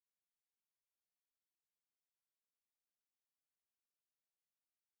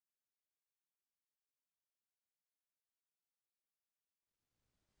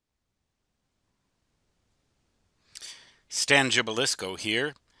Stan Gibilisco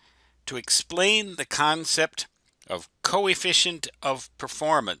here to explain the concept of coefficient of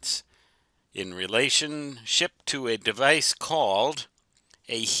performance in relationship to a device called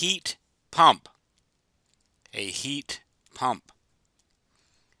a heat pump. A heat pump.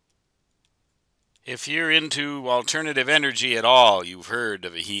 If you're into alternative energy at all, you've heard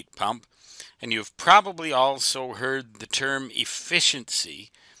of a heat pump, and you've probably also heard the term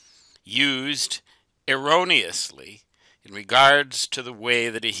efficiency used erroneously in regards to the way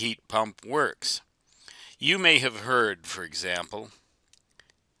that a heat pump works. You may have heard, for example,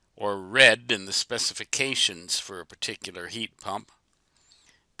 or read in the specifications for a particular heat pump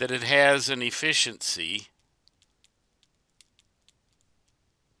that it has an efficiency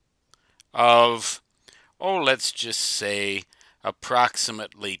of, let's just say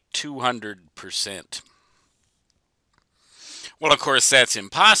approximately 200%. Well, of course, that's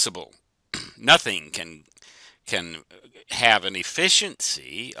impossible. Nothing can have an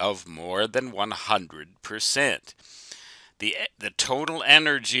efficiency of more than 100%. The total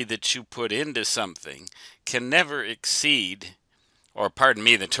energy that you put into something can never exceed, or pardon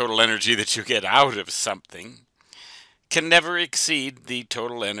me, the total energy that you get out of something can never exceed the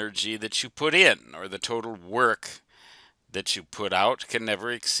total energy that you put in, or the total work that you put out can never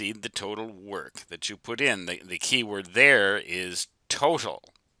exceed the total work that you put in. The key word there is total.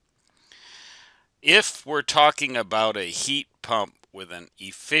 If we're talking about a heat pump with an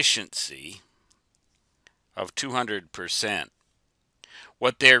efficiency of 200%,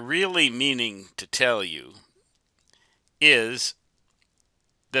 what they're really meaning to tell you is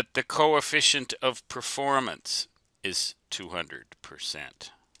that the coefficient of performance is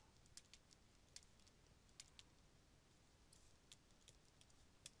 200%.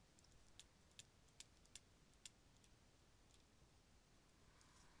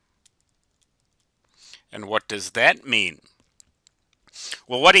 And what does that mean?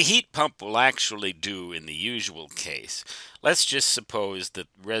 Well, what a heat pump will actually do in the usual case, let's just suppose that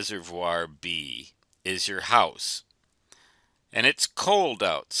reservoir B is your house, and it's cold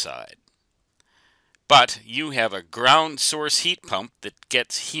outside. But you have a ground source heat pump that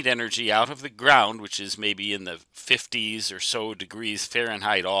gets heat energy out of the ground, which is maybe in the 50s or so degrees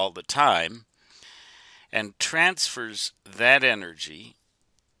Fahrenheit all the time, and transfers that energy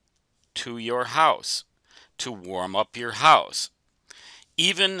to your house to warm up your house.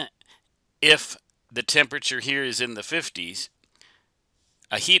 Even if the temperature here is in the 50s,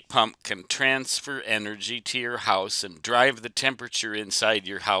 a heat pump can transfer energy to your house and drive the temperature inside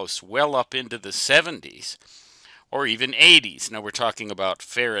your house well up into the 70s or even 80s. Now we're talking about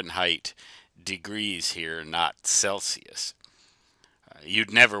Fahrenheit degrees here, not Celsius.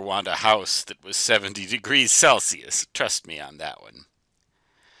 You'd never want a house that was 70 degrees Celsius. Trust me on that one.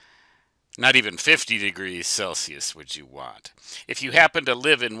 Not even 50 degrees Celsius would you want. If you happen to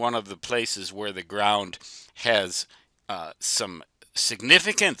live in one of the places where the ground has some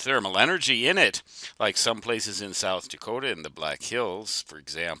significant thermal energy in it, like some places in South Dakota in the Black Hills, for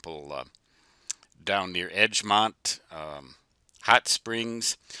example, down near Edgemont, Hot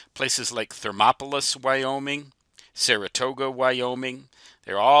Springs, places like Thermopolis, Wyoming, Saratoga, Wyoming.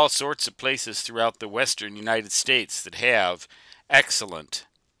 There are all sorts of places throughout the western United States that have excellent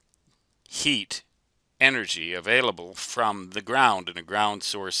heat energy available from the ground, and a ground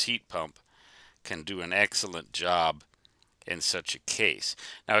source heat pump can do an excellent job in such a case.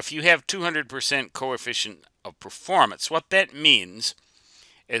 Now, if you have 200% coefficient of performance, what that means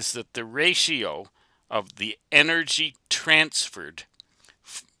is that the ratio of the energy transferred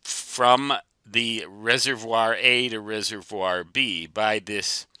from the reservoir A to reservoir B by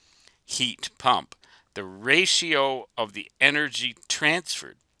this heat pump, the ratio of the energy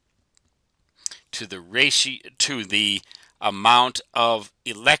transferred to the amount of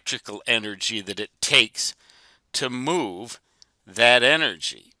electrical energy that it takes to move that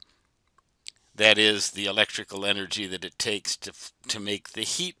energy. That is the electrical energy that it takes to make the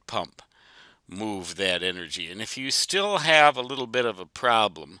heat pump move that energy. And if you still have a little bit of a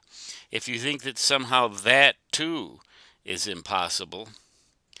problem, if you think that somehow that too is impossible,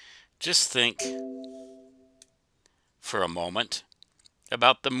 just think for a moment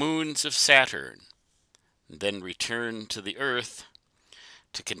about the moons of Saturn, and then return to the Earth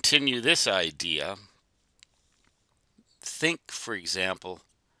to continue this idea. Think, for example,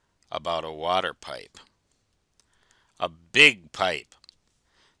 about a water pipe. A big pipe.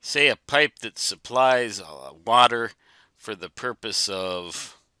 Say a pipe that supplies water for the purpose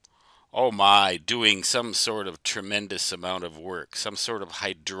of, doing some sort of tremendous amount of work, some sort of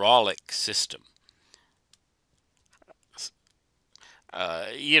hydraulic system.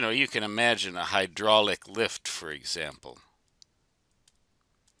 You can imagine a hydraulic lift, for example.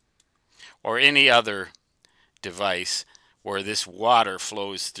 or any other device where this water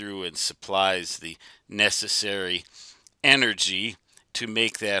flows through and supplies the necessary energy to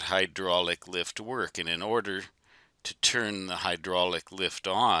make that hydraulic lift work. And in order to turn the hydraulic lift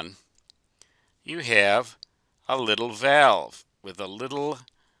on, you have a little valve with a little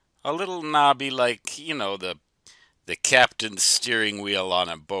knobby, like, you know, the captain's steering wheel on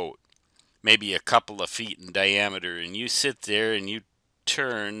a boat, maybe a couple of feet in diameter, and you sit there and you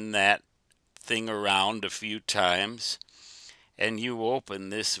turn that thing around a few times and you open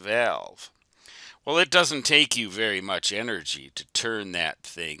this valve. Well, it doesn't take you very much energy to turn that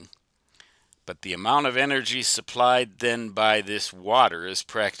thing, but the amount of energy supplied then by this water is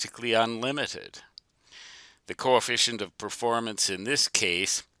practically unlimited. The coefficient of performance in this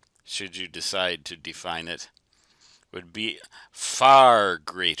case, should you decide to define it, would be far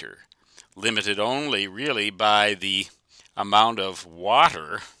greater, limited only really by the amount of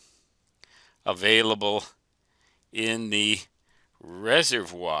water available in the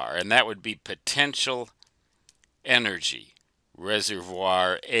reservoir, and that would be potential energy,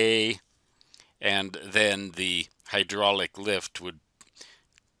 reservoir A, and then the hydraulic lift would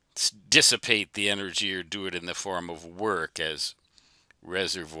dissipate the energy or do it in the form of work as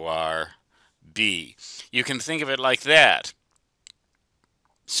reservoir B. You can think of it like that.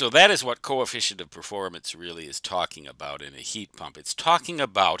 So that is what coefficient of performance really is talking about in a heat pump. It's talking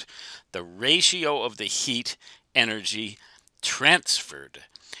about the ratio of the heat energy transferred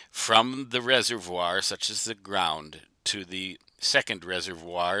from the reservoir, such as the ground, to the second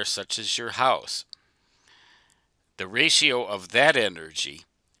reservoir, such as your house. The ratio of that energy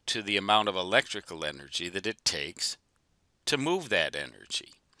to the amount of electrical energy that it takes to move that energy.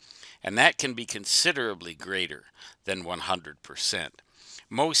 And that can be considerably greater than 100%.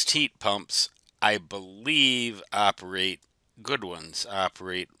 Most heat pumps, I believe, good ones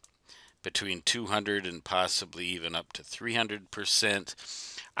operate between 200 and possibly even up to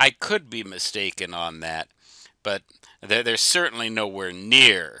 300%. I could be mistaken on that, but they're certainly nowhere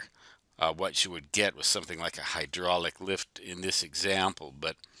near what you would get with something like a hydraulic lift in this example.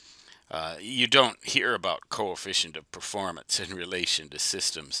 But you don't hear about coefficient of performance in relation to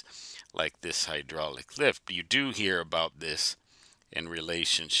systems like this hydraulic lift. You do hear about this in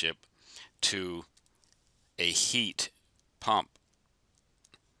relationship to a heat pump,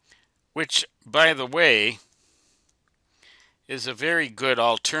 which, by the way, is a very good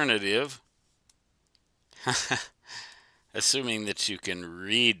alternative, assuming that you can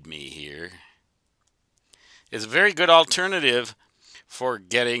read me here, is a very good alternative for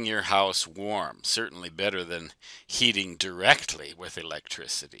getting your house warm, certainly better than heating directly with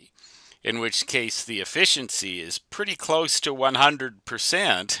electricity, in which case the efficiency is pretty close to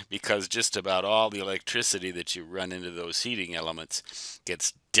 100% because just about all the electricity that you run into those heating elements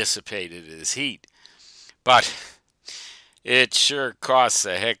gets dissipated as heat. But it sure costs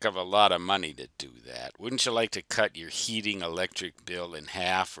a heck of a lot of money to do that. Wouldn't you like to cut your heating electric bill in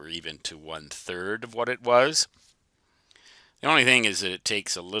half or even to 1/3 of what it was? The only thing is that it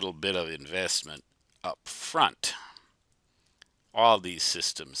takes a little bit of investment up front. All these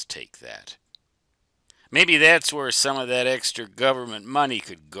systems take that. Maybe that's where some of that extra government money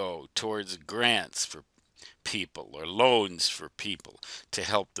could go towards grants for people or loans for people to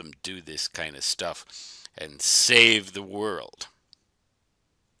help them do this kind of stuff and save the world.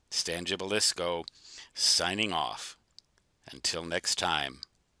 Stan Gibilisco signing off. Until next time,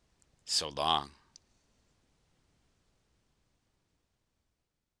 so long.